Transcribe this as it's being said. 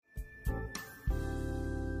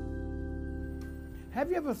Have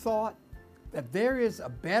you ever thought that there is a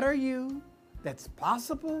better you that's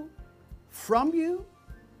possible from you?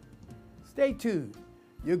 Stay tuned.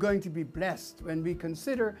 You're going to be blessed when we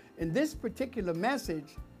consider in this particular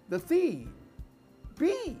message the theme,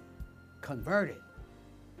 be converted.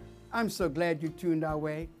 I'm so glad you tuned our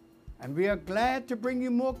way, and we are glad to bring you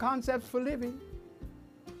more concepts for living,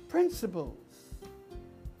 principles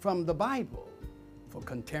from the Bible for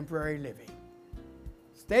contemporary living.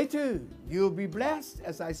 Stay tuned. You'll be blessed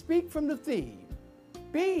as I speak from the theme,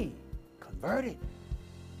 be converted.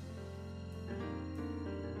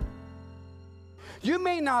 You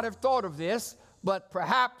may not have thought of this, but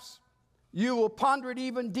perhaps you will ponder it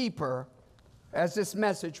even deeper as this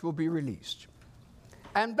message will be released.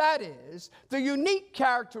 And that is the unique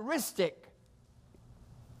characteristic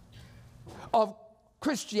of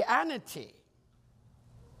Christianity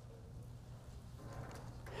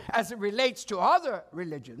as it relates to other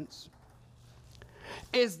religions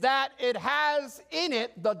is that it has in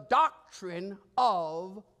it the doctrine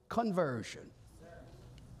of conversion.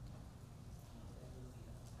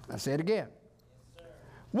 I'll say it again.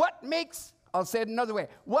 I'll say it another way.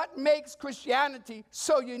 What makes Christianity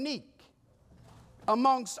so unique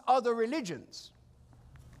amongst other religions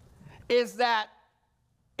is that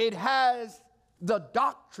it has the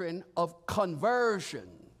doctrine of conversion.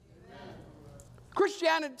 Amen.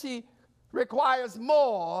 Christianity requires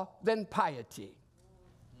more than piety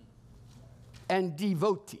and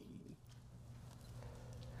devotee.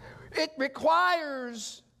 It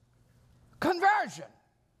requires conversion.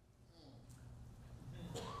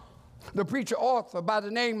 The preacher author by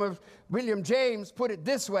the name of William James put it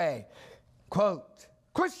this way, quote,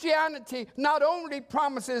 Christianity not only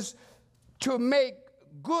promises to make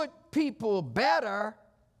good people better,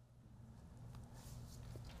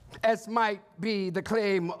 as might be the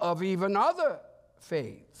claim of even other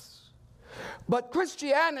faiths, but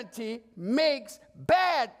Christianity makes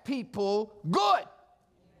bad people good.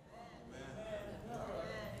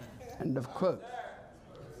 End of quote.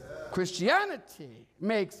 Christianity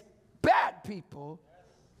makes bad people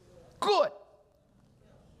good,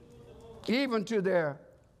 even to their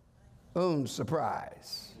own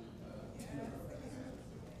surprise.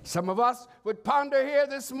 Some of us would ponder here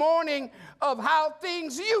this morning of how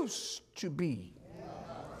things used to be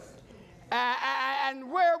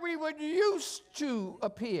and where we would used to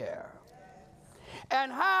appear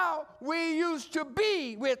and how we used to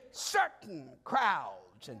be with certain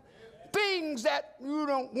crowds and things that you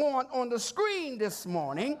don't want on the screen this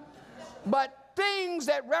morning, but things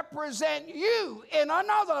that represent you in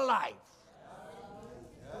another life.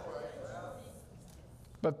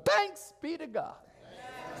 But thanks be to God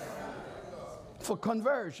for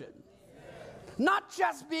conversion. Not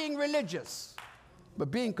just being religious,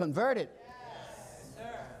 but being converted.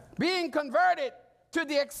 Being converted to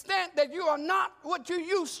the extent that you are not what you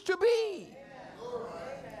used to be.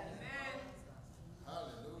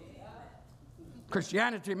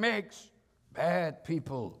 Christianity makes bad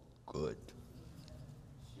people good.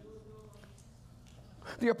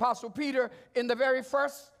 The Apostle Peter, in the very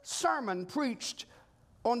first sermon preached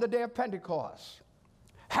on the day of Pentecost,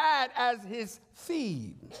 had as his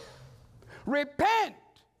theme, repent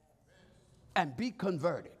and be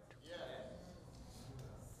converted.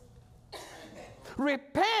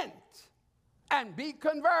 Repent and be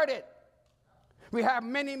converted. We have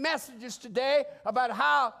many messages today about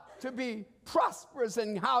how to be prosperous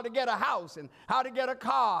and how to get a house and how to get a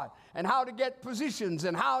car and how to get positions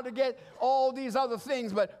and how to get all these other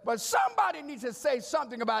things. But somebody needs to say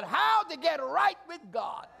something about how to get right with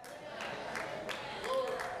God.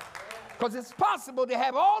 Because it's possible to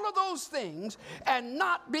have all of those things and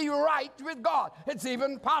not be right with God. It's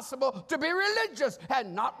even possible to be religious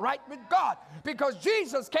and not right with God. Because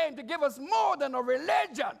Jesus came to give us more than a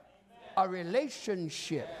religion, a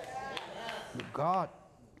relationship with God.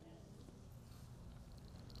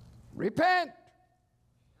 Repent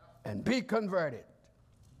and be converted.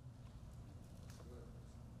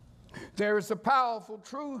 There is a powerful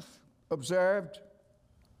truth observed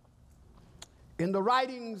in the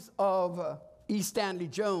writings of E. Stanley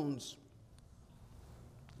Jones.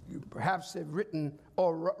 You perhaps have written,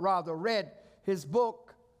 or rather read, his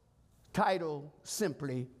book titled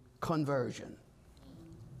simply Conversion.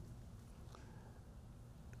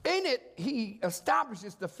 In it, he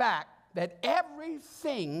establishes the fact that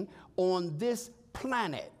everything on this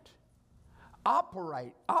planet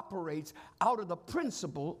operates out of the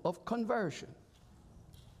principle of conversion.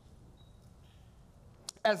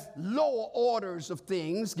 As lower orders of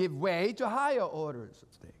things give way to higher orders of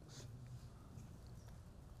things.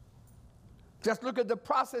 Just look at the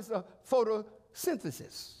process of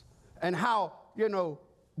photosynthesis and how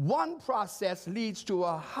one process leads to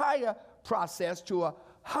a higher process, to a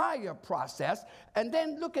higher process. And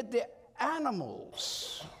then look at the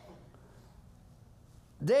animals.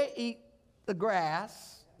 They eat the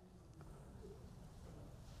grass,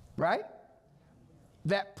 right?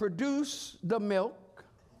 That produce the milk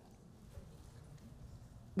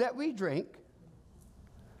that we drink,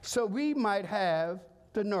 so we might have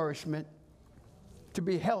the nourishment to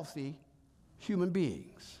be healthy human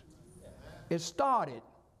beings. It started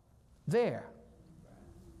there,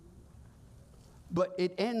 but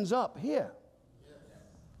it ends up here.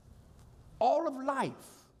 All of life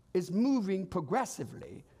is moving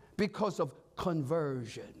progressively because of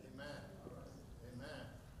conversion.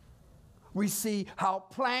 We see how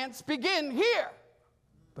plants begin here,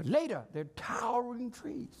 but later they're towering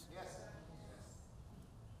trees.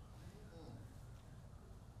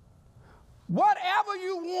 Whatever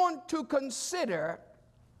you want to consider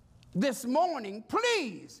this morning,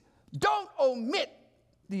 please don't omit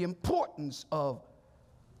the importance of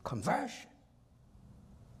conversion.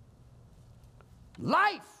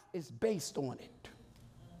 Life is based on it,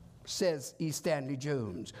 says E. Stanley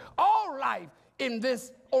Jones. All life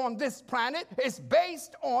on this planet is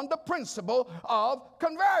based on the principle of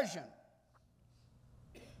conversion.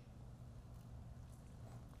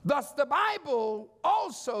 Thus, the Bible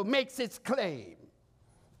also makes its claim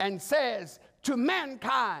and says to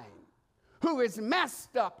mankind who is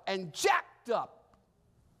messed up and jacked up,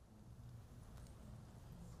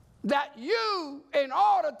 that you, in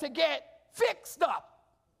order to get fixed up,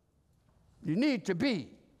 you need to be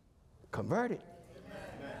converted.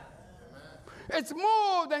 It's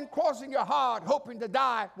more than crossing your heart, hoping to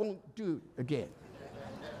die won't do it again.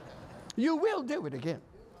 You will do it again.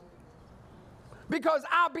 Because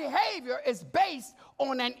our behavior is based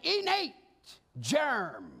on an innate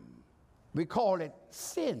germ. We call it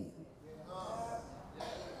sin.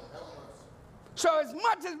 So as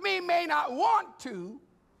much as we may not want to,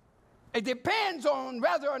 it depends on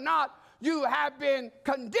whether or not you have been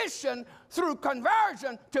conditioned through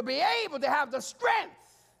conversion to be able to have the strength,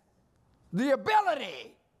 the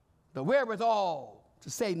ability, the wherewithal to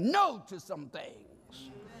say no to some things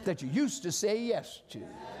that you used to say yes to.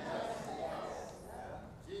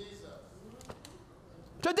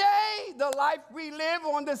 Today, the life we live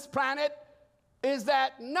on this planet is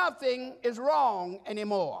that nothing is wrong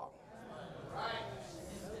anymore.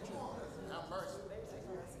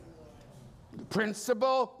 The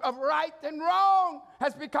principle of right and wrong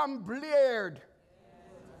has become bleared.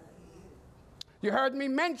 You heard me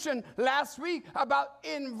mention last week about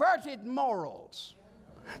inverted morals.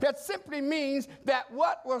 That simply means that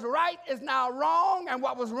what was right is now wrong, and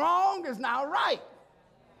what was wrong is now right.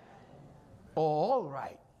 All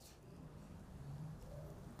right.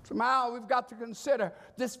 Somehow we've got to consider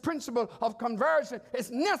this principle of conversion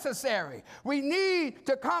is necessary. We need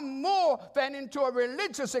to come more than into a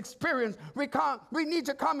religious experience. We need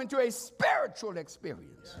to come into a spiritual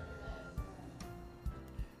experience.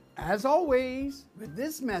 As always, with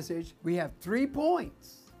this message, we have 3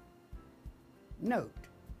 points. Note,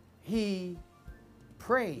 he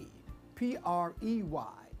prayed,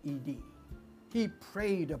 P-R-E-Y-E-D. He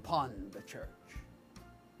preyed upon the church.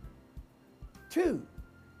 2,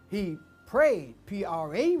 he prayed,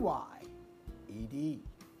 P-R-A-Y-E-D.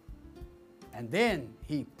 And then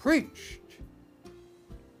he preached.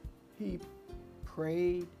 He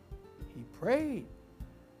prayed, he prayed,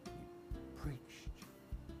 he preached.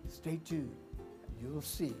 Stay tuned. You'll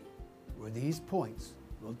see where these points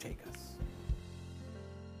will take us.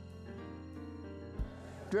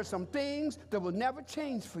 There are some things that will never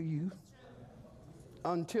change for you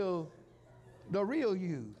until the real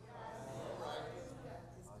you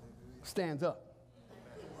stands up.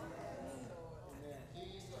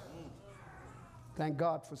 Thank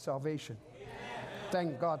God for salvation.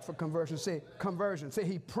 Thank God for conversion. Say conversion. Say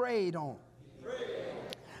he prayed on.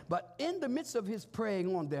 But in the midst of his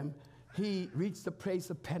praying on them, he reached the place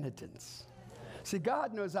of penitence. See,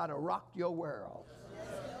 God knows how to rock your world.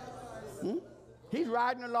 He's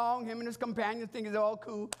riding along, him and his companions think it's all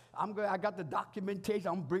cool. I got the documentation.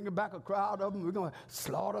 I'm bringing back a crowd of them. We're going to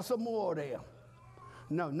slaughter some more of them.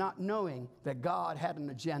 No, not knowing that God had an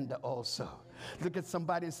agenda also. Look at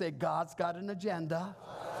somebody and say, God's got an agenda.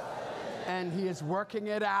 And he is working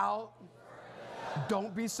it out.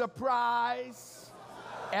 Don't be surprised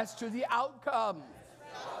as to the outcome.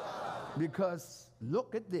 Because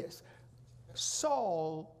look at this.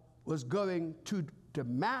 Saul was going to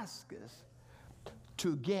Damascus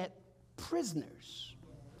to get prisoners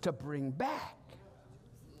to bring back,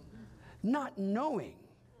 not knowing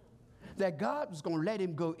that God was going to let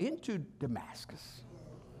him go into Damascus.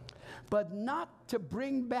 but not to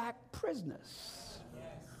bring back prisoners,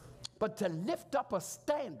 but to lift up a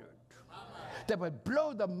standard that would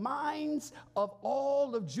blow the minds of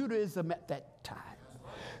all of Judaism at that time.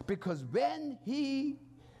 Because when he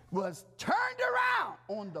was turned around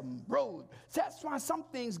on the road, that's why some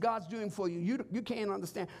things God's doing for you, you can't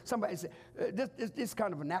understand. Somebody said, this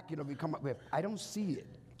kind of vernacular we come up with, I don't see it.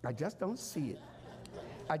 I just don't see it.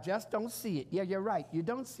 I just don't see it. Yeah, you're right. You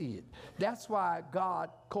don't see it. That's why God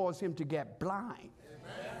caused him to get blind.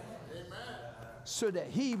 Amen. So that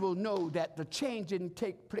he will know that the change didn't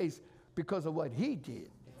take place because of what he did.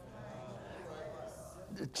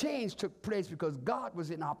 The change took place because God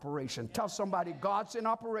was in operation. Tell somebody, God's in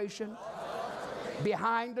operation.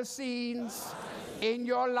 Behind the scenes, in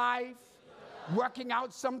your life, working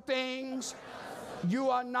out some things. You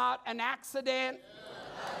are not an accident.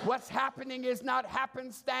 What's happening is not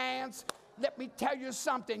happenstance. Let me tell you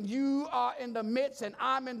something. You are in the midst, and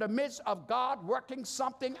I'm in the midst of God working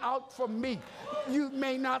something out for me. You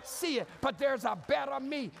may not see it, but there's a better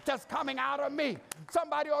me that's coming out of me.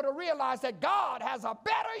 Somebody ought to realize that God has a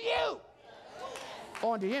better you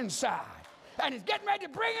on the inside, and he's getting ready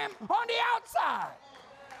to bring him on the outside.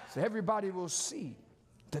 So everybody will see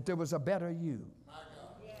that there was a better you.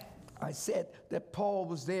 I said that Paul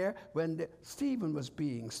was there when Stephen was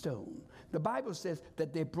being stoned. The Bible says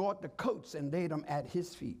that they brought the coats and laid them at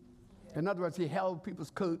his feet. In other words, he held people's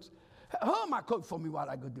coats. Hold my coat for me while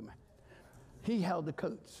I go do my. He held the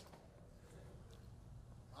coats.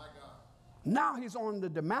 My God. Now he's on the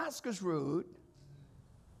Damascus road,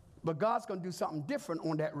 but God's going to do something different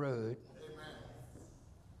on that road. Amen.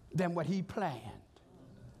 Than what he planned.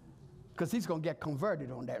 Because he's going to get converted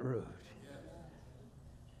on that road.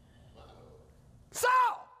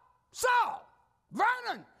 Saul, Saul,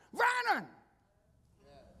 Vernon, Vernon.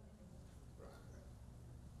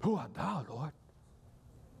 Who art thou, Lord?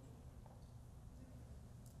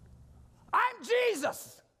 I'm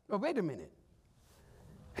Jesus. Oh, wait a minute.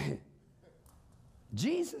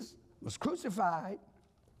 Jesus was crucified,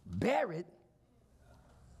 buried,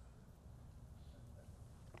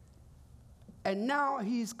 and now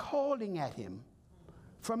he's calling at him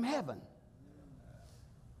from heaven.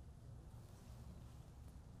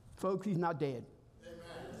 Folks, he's not dead. Amen.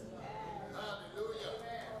 Hallelujah.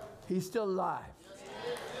 He's still alive.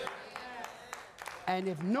 And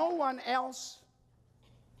if no one else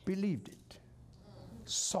believed it,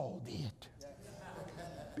 Saul did.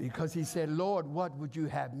 Because he said, Lord, what would you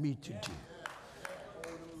have me to do?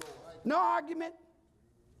 No argument,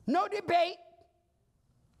 no debate.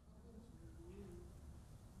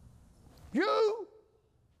 You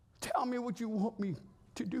tell me what you want me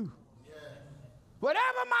to do.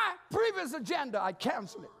 Whatever my previous agenda, I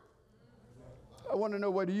cancel it. I want to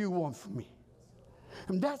know what do you want from me.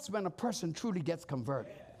 And that's when a person truly gets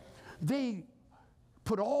converted. They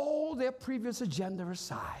put all their previous agenda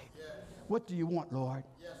aside. Yes. What do you want, Lord?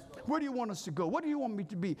 Yes, Lord? Where do you want us to go? What do you want me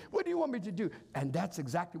to be? What do you want me to do? And that's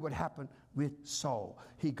exactly what happened with Saul.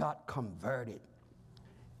 He got converted.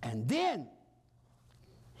 And then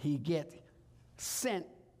he gets sent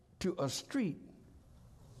to a street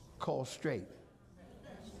called Straight.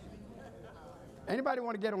 Anybody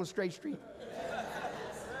want to get on Straight Street?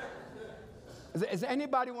 Does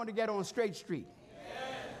anybody want to get on Straight Street?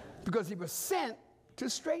 Because he was sent to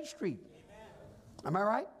Straight Street. Am I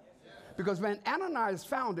right? Because when Ananias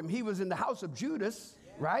found him, he was in the house of Judas,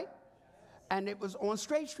 right? And it was on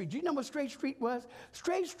Straight Street. Do you know what Straight Street was?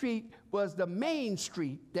 Straight Street was the main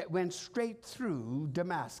street that went straight through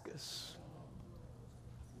Damascus.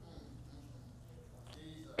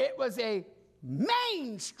 It was a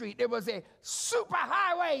main street. It was a super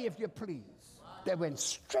highway, if you please, that went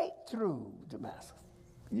straight through Damascus.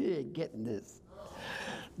 You ain't getting this.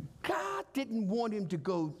 God didn't want him to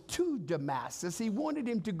go to Damascus. He wanted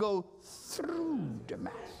him to go through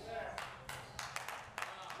Damascus.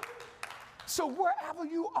 So wherever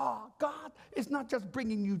you are, God is not just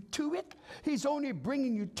bringing you to it. He's only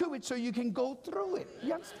bringing you to it so you can go through it.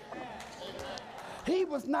 You understand? He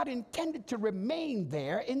was not intended to remain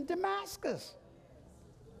there in Damascus.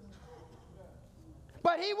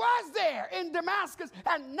 But he was there in Damascus,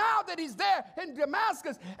 and now that he's there in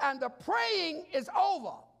Damascus and the praying is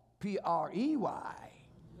over, P-R-E-Y,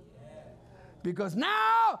 because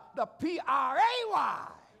now the P-R-A-Y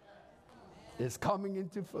is coming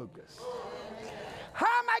into focus. How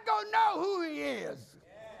am I going to know who he is?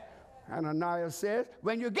 Ananias says,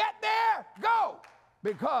 when you get there, go,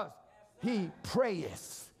 because he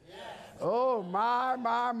prayeth. Oh, my.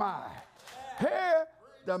 Here,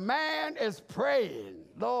 the man is praying.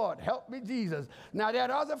 Lord, help me, Jesus. Now,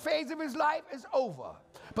 that other phase of his life is over.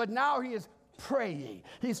 But now he is praying.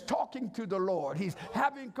 He's talking to the Lord. He's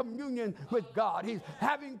having communion with God. He's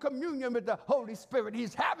having communion with the Holy Spirit.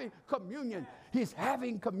 He's having communion. He's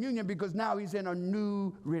having communion because now he's in a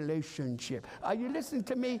new relationship. Are you listening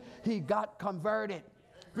to me? He got converted.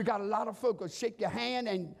 We got a lot of folks who shake your hand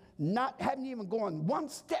and haven't even gone one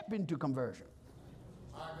step into conversion.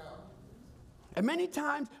 And many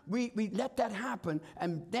times we let that happen,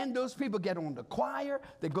 and then those people get on the choir,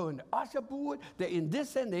 they go in the usher board, they're in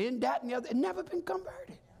this and they're in that and the other, and never been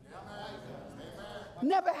converted.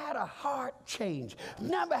 Never had a heart change.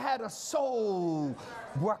 Never had a soul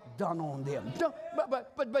work done on them.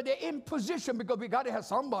 But they're in position because we got to have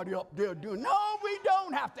somebody up there doing. No, we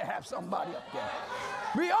don't have to have somebody up there.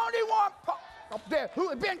 We only want up there who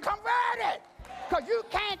have been converted. Because you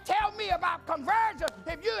can't tell me about conversion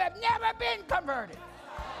if you have never been converted.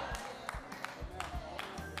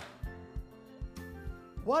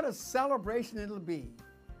 What a celebration it'll be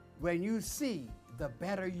when you see the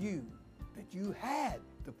better you that you had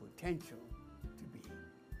the potential to be.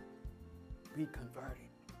 Be converted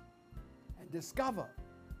and discover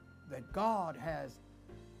that God has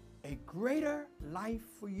a greater life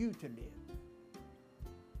for you to live.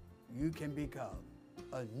 You can become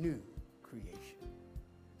a new creation.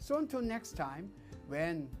 So until next time,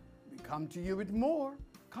 when we come to you with more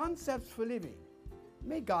Concepts for Living,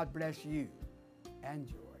 may God bless you and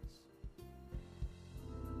yours.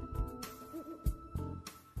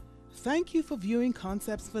 Thank you for viewing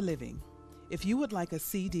Concepts for Living. If you would like a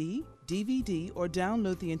CD, DVD, or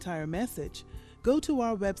download the entire message, go to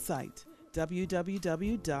our website,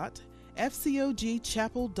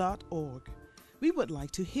 www.fcogchapel.org. We would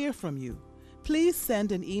like to hear from you. Please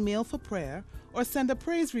send an email for prayer or send a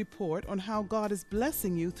praise report on how God is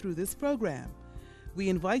blessing you through this program. We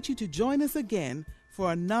invite you to join us again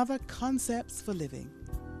for another Concepts for Living.